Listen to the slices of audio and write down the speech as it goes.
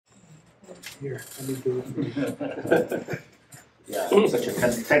Here, let me do it. Yeah, such a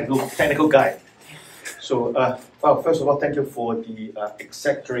technical guy. So, well, first of all, thank you for the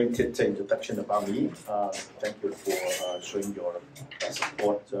exaggerated introduction about me. Thank you for showing your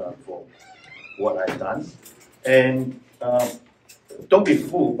support for what I've done. And don't be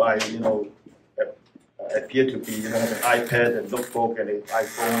fooled by, appear to be, have an iPad and notebook and an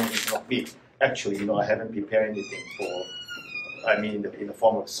iPhone. It's not me. Actually, I haven't prepared anything in the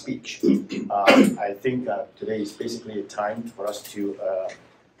form of speech. I think today is basically a time for us to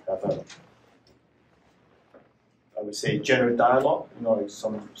have a, I would say, general dialogue,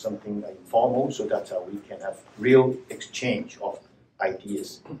 something informal, so that we can have real exchange of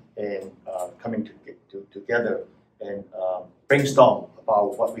ideas and coming together and brainstorm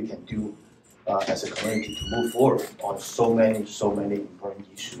about what we can do as a community to move forward on so many important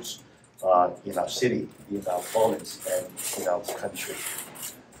issues in our city, in our province, and in our country.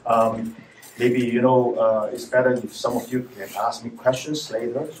 Maybe, it's better if some of you can ask me questions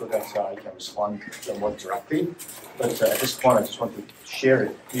later so that I can respond more directly. But at this point, I just want to share a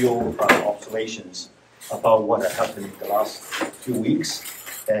few observations about what had happened in the last few weeks,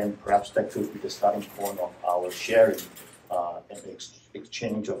 and perhaps that could be the starting point of our sharing and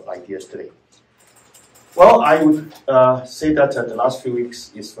exchange of ideas today. Well, I would say that the last few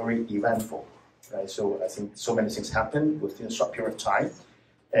weeks is very eventful, right? So I think so many things happened within a short period of time,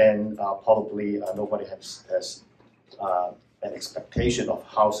 and probably nobody has an expectation of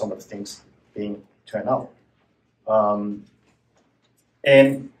how some of the things being turned out.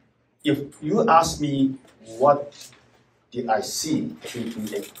 And if you ask me what did I see to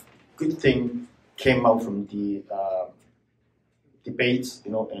be a good thing came out from the debates,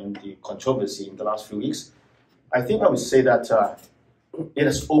 and the controversy in the last few weeks, I think I would say that it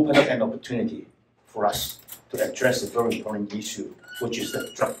has opened up an opportunity for us to address a very important issue, which is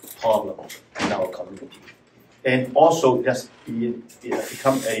the drug problem in our community. And also, it has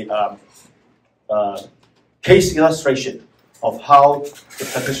become a case illustration of how the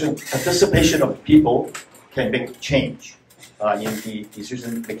participation of people can make change in the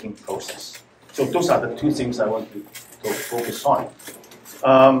decision-making process. So those are the two things I want to focus on.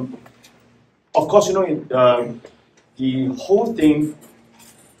 Of course, the whole thing,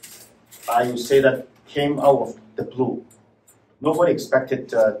 I would say that came out of the blue. Nobody expected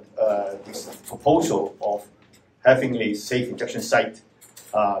this proposal of having a safe injection site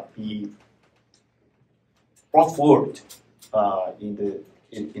be brought forward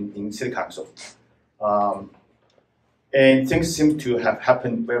in City Council. And things seem to have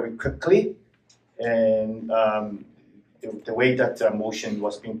happened very quickly, and the way that motion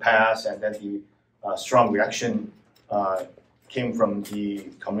was being passed, and then the strong reaction came from the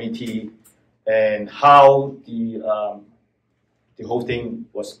community, and how the whole thing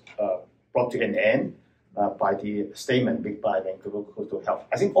was brought to an end by the statement made by Vancouver Coastal Health.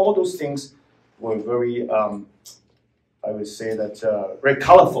 I think all those things were very, I would say that very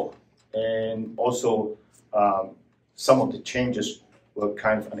colorful, and also some of the changes were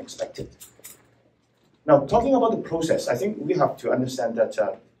kind of unexpected. Now, talking about the process, I think we have to understand that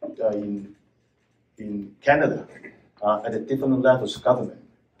in Canada, at the different levels of government,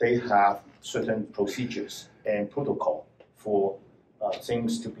 they have certain procedures and protocol for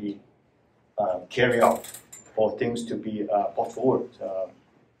things to be carried out, or things to be brought forward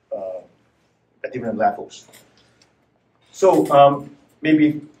at different levels. So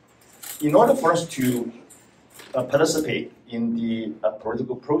maybe in order for us to participate in the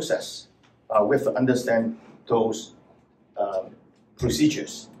political process, we have to understand those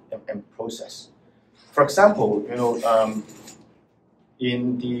procedures and process. For example,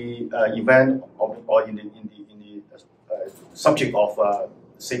 in the event of, or in the subject of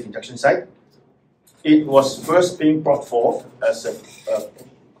safe injection site, it was first being brought forth as a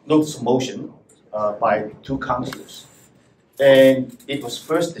notice of motion by two councillors, and it was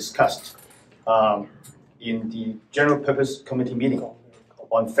first discussed in the General Purpose Committee meeting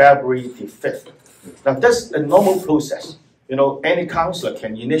on February the 5th. Now, that's a normal process. Any councillor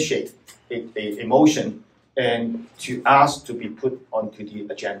can initiate a motion and to ask to be put onto the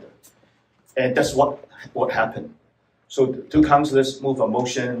agenda. And that's what happened. So the two councillors move a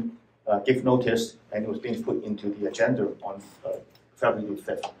motion, give notice, and it was being put into the agenda on February the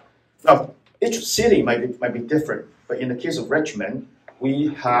 5th. Now, each city might be different, but in the case of Richmond, we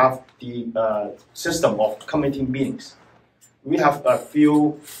have the system of committee meetings. We have a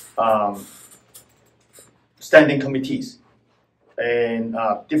few standing committees, and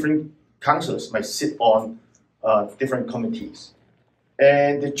different councillors might sit on different committees.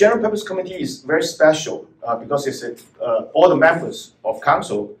 And the General Purpose Committee is very special because it's all the members of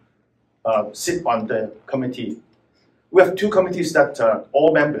council sit on the committee. We have two committees that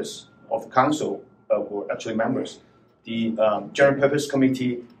all members of the council were actually members: the General Purpose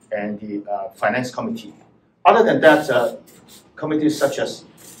Committee and the Finance Committee. Other than that, committees such as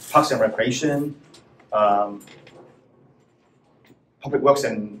Parks and Recreation, Public Works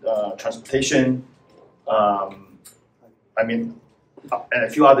and Transportation, and a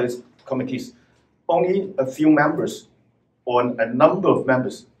few other committees, only a few members or a number of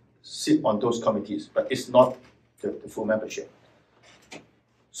members sit on those committees, but it's not the full membership.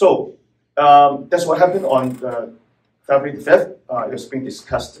 So that's what happened on February the 5th. It was being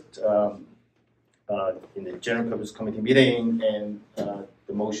discussed in the General Purpose Committee meeting, and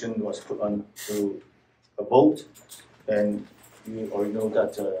the motion was put on to a vote, and you already know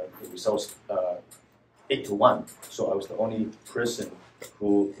that the results 8-1. So I was the only person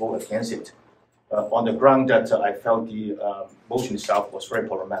who voted against it, on the ground that I felt the motion itself was very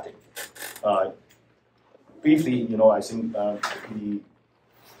problematic. Briefly, I think the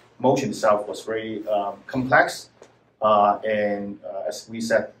motion itself was very complex, and as we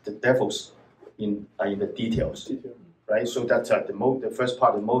said, the devil's in the details, right? So that the first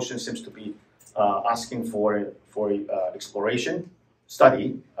part of the motion seems to be asking for exploration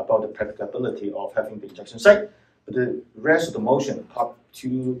study about the practicability of having the injection site, but the rest of the motion, part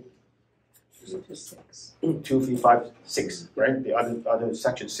 2, 3, 5, 6, right? The other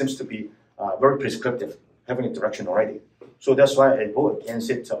section seems to be very prescriptive, having a direction already. So that's why I vote against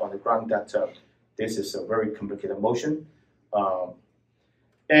it on the ground that this is a very complicated motion.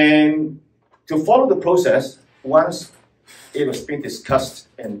 And to follow the process, once it was being discussed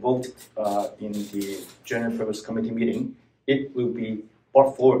and voted in the General Purpose Committee meeting, it will be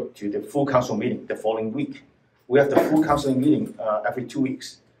brought forward to the full council meeting the following week. We have the full council meeting every 2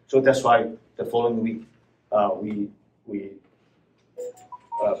 weeks. So that's why the following week we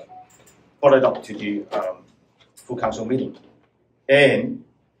brought it up to the full council meeting. And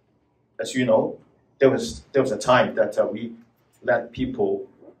as you know, there was a time that we let people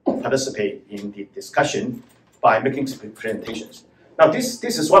participate in the discussion by making presentations. Now this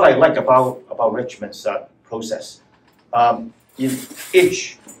is what I like about Richmond's process. In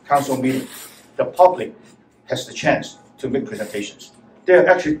each council meeting, the public has the chance to make presentations. There are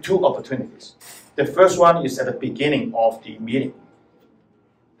actually two opportunities. The first one is at the beginning of the meeting.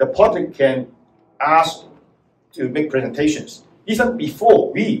 The public can ask to make presentations even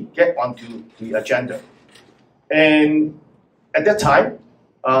before we get onto the agenda. And at that time,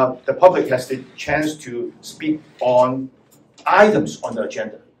 the public has the chance to speak on items on the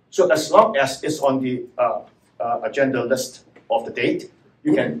agenda. So as long as it's on the agenda list of the date,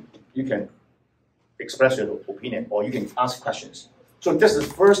 you can express your opinion or you can ask questions. So this is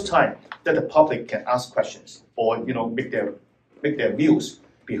the first time that the public can ask questions or make their views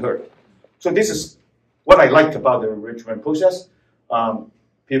be heard. So this is what I liked about the Richmond process.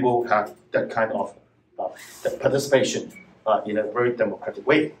 People have that kind of participation in a very democratic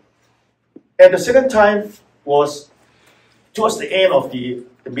way. And the second time was towards the end of the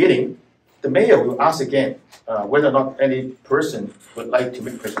meeting, the mayor will ask again whether or not any person would like to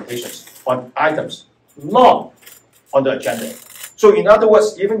make presentations on items not on the agenda. So in other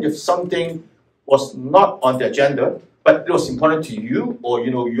words, even if something was not on the agenda, but it was important to you, or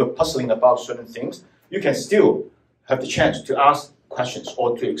you're puzzling about certain things, you can still have the chance to ask questions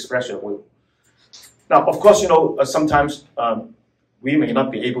or to express your will. Now, of course, sometimes we may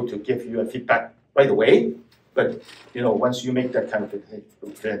not be able to give you a feedback right away, but once you make that kind of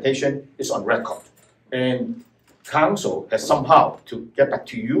presentation, it's on record, and council has somehow to get back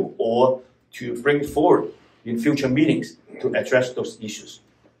to you or to bring it forward in future meetings to address those issues.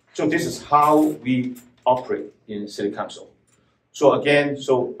 So this is how we operate in City Council. So again,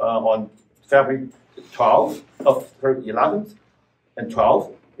 on February 11th and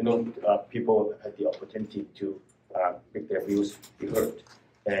 12th, people had the opportunity to make their views be heard,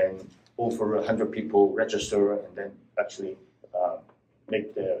 and over 100 people register and then actually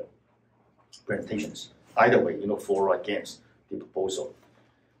make their presentations. Either way, for or against the proposal.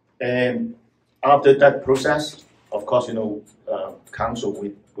 And after that process, of course, council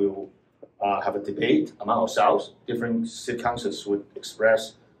will have a debate among ourselves. Different city councils would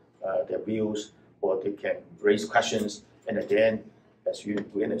express their views, or they can raise questions, and at the end, as you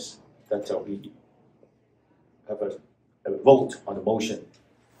witness, that we have a vote on the motion,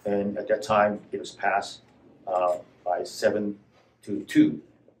 and at that time it was passed by 7-2.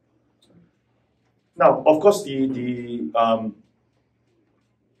 Now, of course, the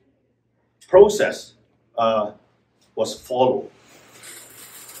process was followed.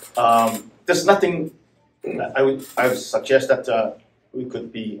 There's nothing. I would suggest that we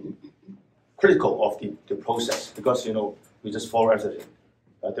could be critical of the process because we just follow everything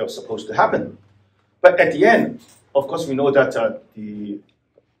that was supposed to happen. But at the end, of course, we know that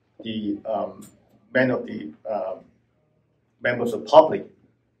many of the members of the public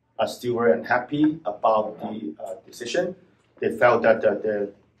are still very unhappy about the decision. They felt that their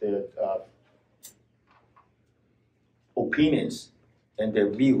opinions and their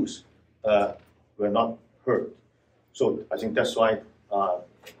views were not heard. So I think that's why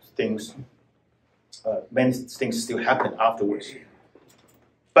many things still happen afterwards.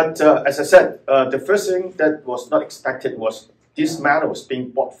 But as I said, the first thing that was not expected was this matter was being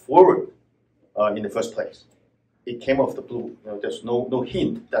brought forward in the first place. It came off the blue. There's no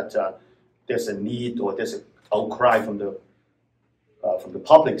hint that there's a need or there's an outcry from the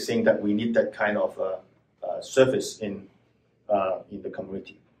public saying that we need that kind of service in the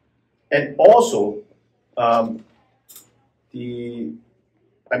community. And also,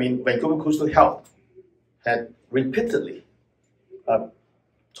 Vancouver Coastal Health had repeatedly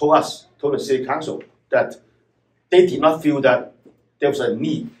told the City Council that they did not feel that there was a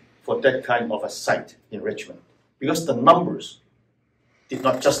need for that kind of a site in Richmond because the numbers did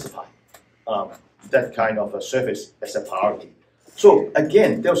not justify that kind of a service as a priority. So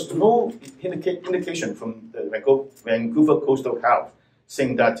again, there was no indication from the Vancouver Coastal Health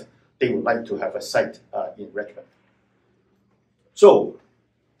saying that they would like to have a site in Richmond. So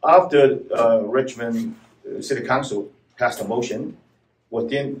after Richmond City Council passed a motion,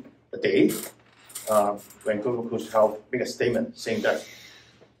 within a day, Vancouver Coastal Health made a statement saying that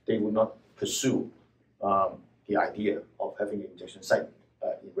they would not pursue the idea of having an injection site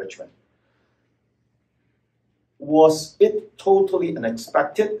in Richmond. Was it totally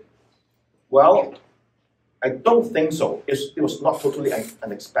unexpected? Well, I don't think so. It was not totally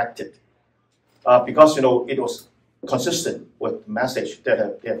unexpected because it was consistent with the message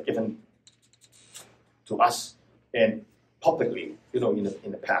that they have given to us and publicly, in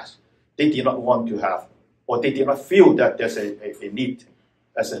the past. They did not want to have, or they did not feel that there's a need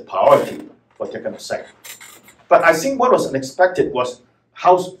as a priority for that kind of site. But I think what was unexpected was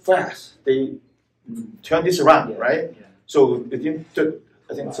how fast they turned this around, right? Yeah. So within,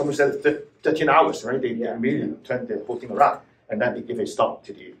 I think someone said 13 hours, right? They immediately turned the whole thing around, and then they gave a stop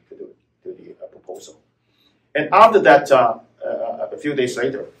to the proposal. And after that, a few days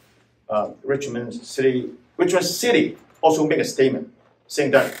later, Richmond City also made a statement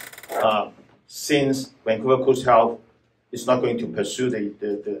saying that since Vancouver Coastal Health is not going to pursue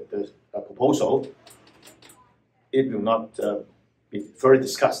the proposal, it will not be further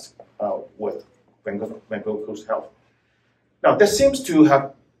discussed with Vancouver Coastal Health. Now, that seems to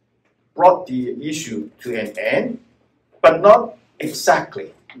have brought the issue to an end, but not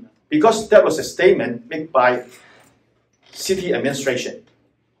exactly, because that was a statement made by city administration.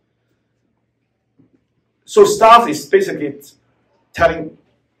 So staff is basically telling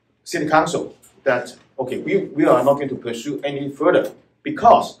City Council that, okay, we are not going to pursue any further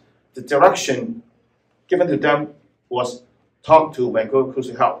because the direction given to them was talk to Vancouver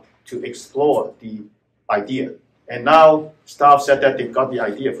Coastal Health to explore the idea. And now staff said that they got the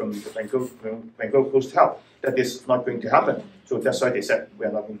idea from the Vancouver Coastal Health that this is not going to happen. So that's why they said we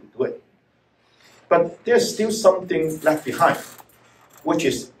are not going to do it. But there's still something left behind, which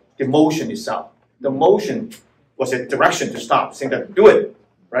is the motion itself. The motion was a direction to staff, saying that do it,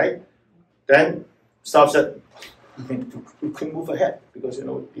 right? Then staff said we couldn't move ahead because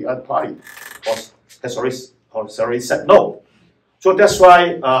the other party has already said no. So that's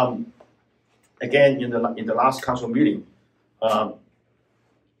why again in the last council meeting,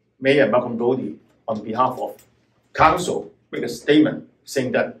 Mayor Malcolm Doty on behalf of council made a statement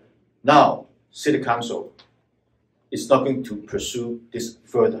saying that now City Council is not going to pursue this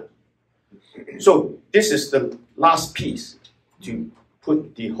further. So this is the last piece to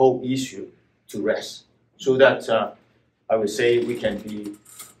put the whole issue to rest, so that I would say we can be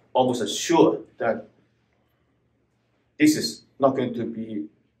almost assured that this is not going to be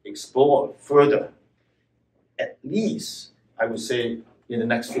explored further, at least I would say in the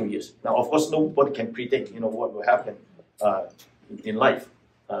next few years. Now, of course, nobody can predict what will happen in life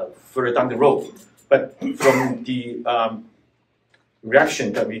further down the road. But from the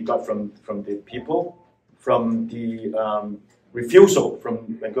reaction that we got from the people, from the refusal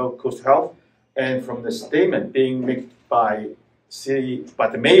from Vancouver Coastal Health, and from the statement being made by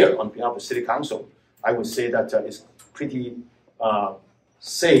the mayor on behalf of City Council, I would say that it's pretty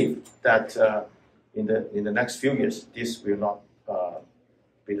safe that in the next few years this will not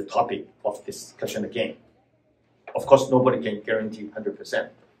be the topic of discussion again. Of course, nobody can guarantee 100%,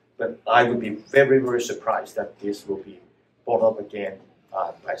 but I would be very, very surprised that this will be brought up again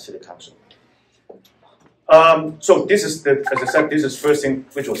by City Council. So this is as I said, this is first thing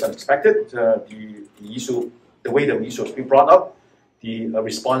which was unexpected. The issue, the way the issue was being brought up, the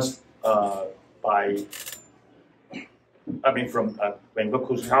response by, from Wendy,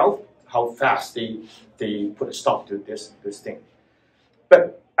 how fast they put a stop to this thing.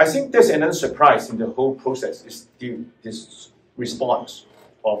 But I think there's another surprise in the whole process is this response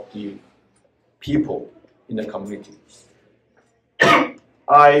of the people in the community.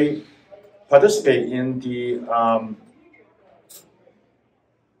 I participate in the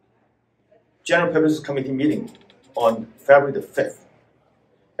General Purpose Committee meeting on February the 5th.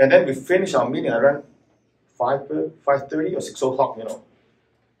 And then we finished our meeting around 5:30 or 6 o'clock,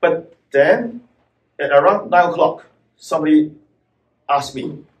 But then at around 9 o'clock, somebody asked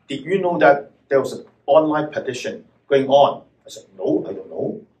me, did you know that there was an online petition going on? I said, no, I don't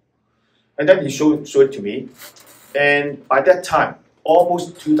know. And then he showed it to me. And by that time,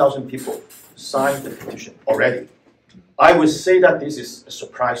 almost 2,000 people signed the petition already. I would say that this is a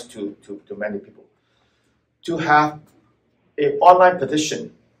surprise to many people. To have an online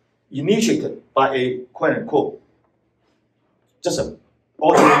petition initiated by a quote-unquote, just an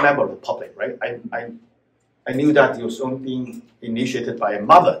ordinary member of the public, right? I knew that it was only being initiated by a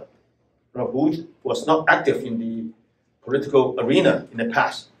mother who was not active in the political arena in the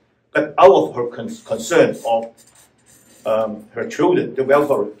past, but out of her concern of her children, the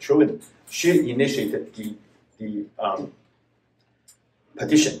welfare of her children, she initiated the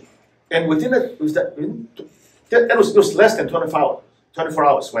petition. And within it was it was less than 24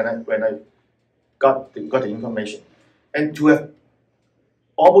 hours when I got the information, and to have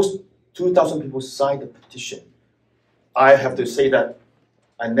almost 2,000 people sign the petition, I have to say that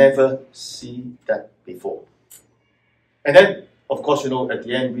I never see that before. And then, of course, at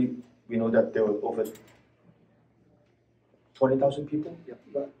the end we know that there were over 20,000 people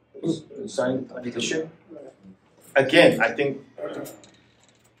signed the petition. Again, I think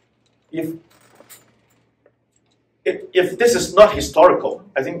if this is not historical,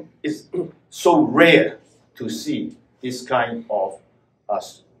 I think it's so rare to see this kind of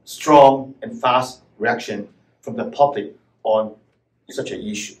strong and fast reaction from the public on such an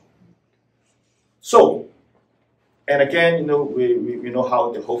issue. So, and again, we know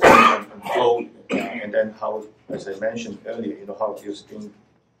how the whole thing unfolded, and then how, as I mentioned earlier, how it was being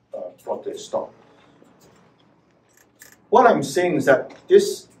brought to a stop. What I'm saying is that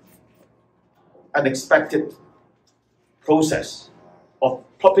this unexpected process of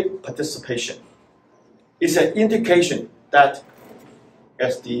public participation is an indication that,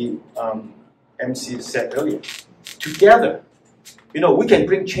 as the MC said earlier, together, we can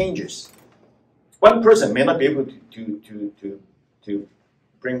bring changes. One person may not be able to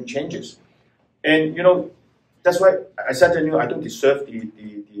bring changes, and that's why I said that I don't deserve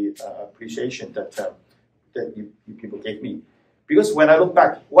the appreciation that you people gave me, because when I look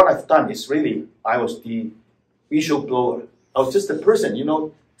back, what I've done is really I was the whistleblower. I was just the person,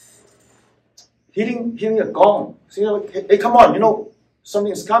 hitting a gong, saying, hey, come on,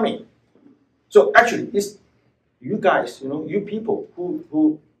 something is coming. So actually, it's you guys, you people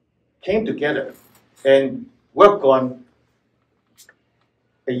who came together and worked on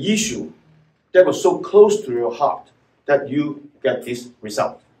an issue that was so close to your heart that you get this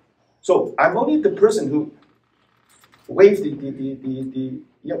result. So I'm only the person who waved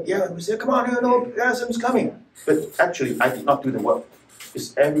we say, come on, something's coming. But actually, I did not do the work.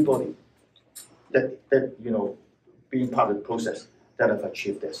 It's everybody that being part of the process that have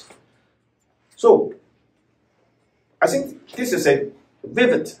achieved this. So I think this is a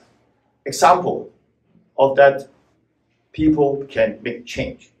vivid example of that people can make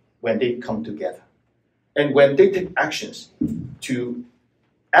change when they come together. And when they take actions to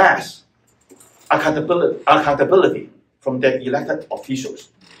ask accountability from their elected officials,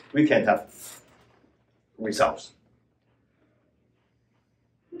 we can have results.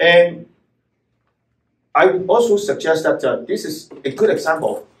 And I would also suggest that this is a good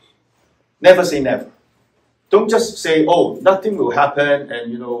example of never say never. Don't just say, oh, nothing will happen,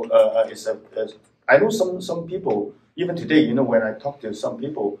 and I know some people, even today, when I talk to some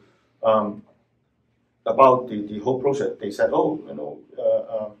people about the whole process, they said, oh,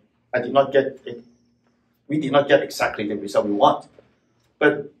 we did not get exactly the result we want.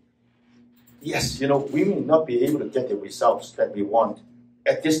 But yes, we may not be able to get the results that we want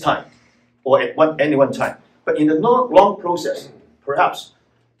at this time or at any one time. But in the long process, perhaps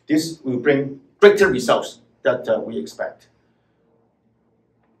this will bring greater results that we expect.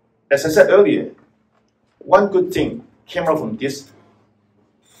 As I said earlier, one good thing came out from this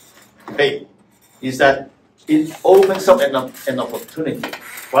debate is that it opens up an opportunity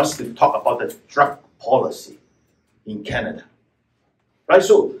for us to talk about the drug policy in Canada. Right?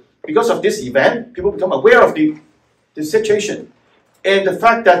 So, because of this event, people become aware of the situation. And the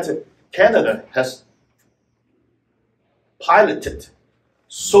fact that Canada has piloted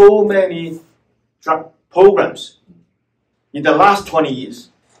so many drug programs in the last 20 years.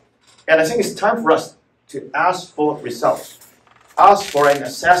 And I think it's time for us to ask for results, ask for an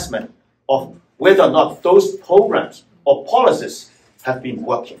assessment of whether or not those programs or policies have been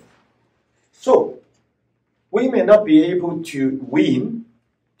working. So, we may not be able to win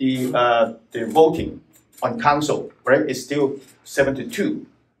the voting on council, right? It's still 7-2.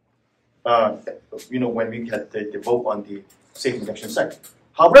 When we had the vote on the safe injection site.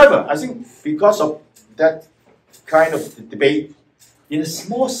 However, I think because of that kind of debate in a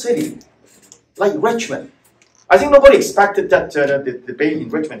small city like Richmond, I think nobody expected that the debate in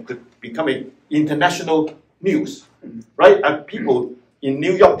Richmond could become an international news, right? People in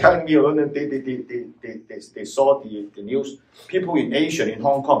New York telling me they saw the news. People in Asia, in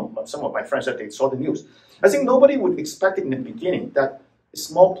Hong Kong, some of my friends said they saw the news. I think nobody would expect it in the beginning that a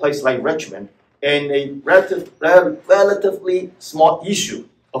small place like Richmond and a relatively small issue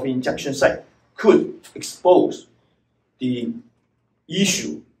of injection site could expose the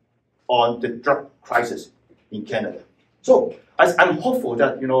issue on the drug crisis in Canada. So I'm hopeful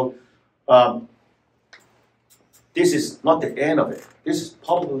that this is not the end of it. This is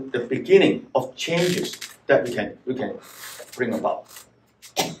probably the beginning of changes that we can bring about.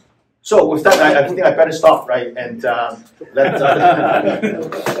 So with that, I think I better stop, right? And let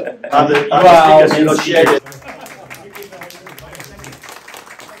other speakers share it.